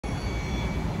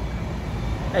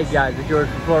Hey guys, it's George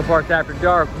from Florida Parks After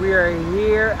Dark. We are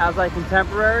here outside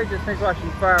Contemporary, just finished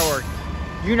watching fireworks.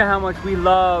 You know how much we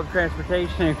love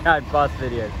transportation and got bus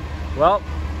videos. Well,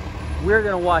 we're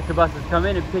gonna watch the buses come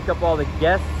in and pick up all the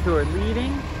guests who are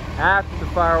leaving after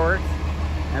the fireworks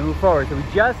and move forward.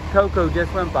 So Coco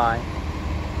just went by.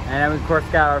 And we of course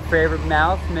got our favorite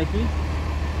mouse, Mickey.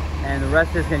 And the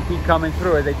rest is gonna keep coming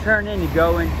through. As they turn in, you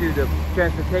go into the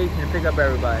transportation to pick up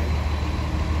everybody.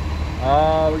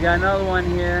 Oh, we got another one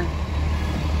here.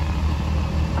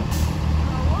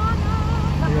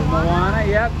 Here's Moana,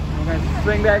 yep. We're gonna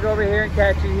swing back over here and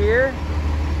catch you here.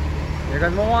 Here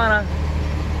goes Moana.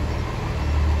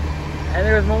 And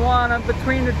there's Moana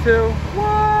between the two.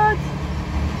 What?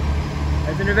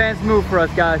 That's an advanced move for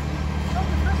us, guys.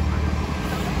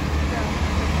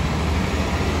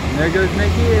 And there goes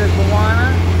Mickey, there's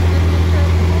Moana.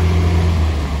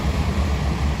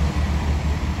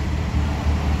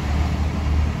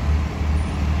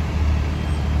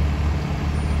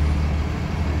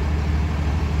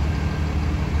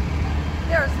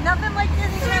 There's nothing like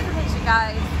Disney transportation,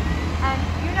 guys. And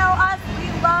you know us,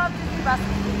 we love Disney buses.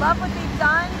 We love what they've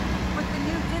done with the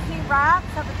new Disney wraps,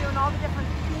 how they're doing all the different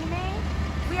theming.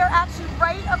 We are actually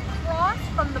right across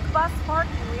from the bus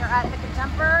parking. We are at the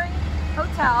Contemporary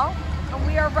Hotel, and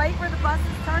we are right where the buses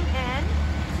turn in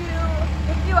to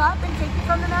pick you up and take you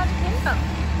from the Magic Kingdom.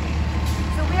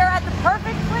 So we are at the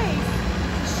perfect place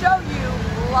to show you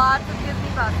lots of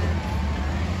Disney buses.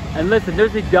 And listen,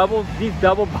 there's these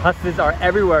double buses are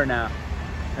everywhere now.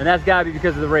 And that's gotta be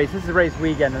because of the race. This is race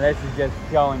weekend, and this is just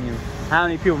showing you how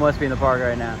many people must be in the park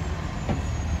right now.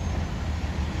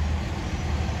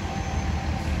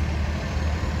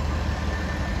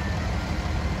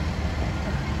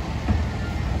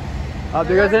 Oh,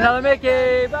 there goes another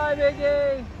Mickey! Bye,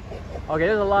 Mickey! Okay,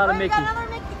 there's a lot of Mickeys. We got another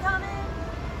Mickey coming.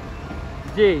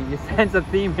 Gee, you sense a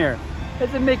theme here.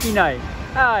 It's a Mickey night.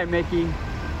 Hi, Mickey.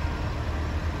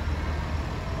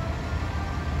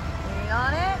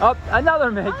 On it. Oh,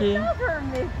 another Mickey. Another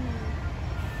Mickey.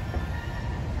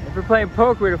 If we're playing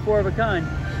poker, we're a four of a kind.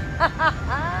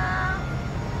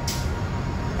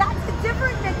 That's a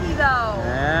different Mickey, though.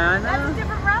 Yeah, I know. That's a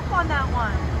different wrap on that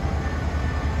one.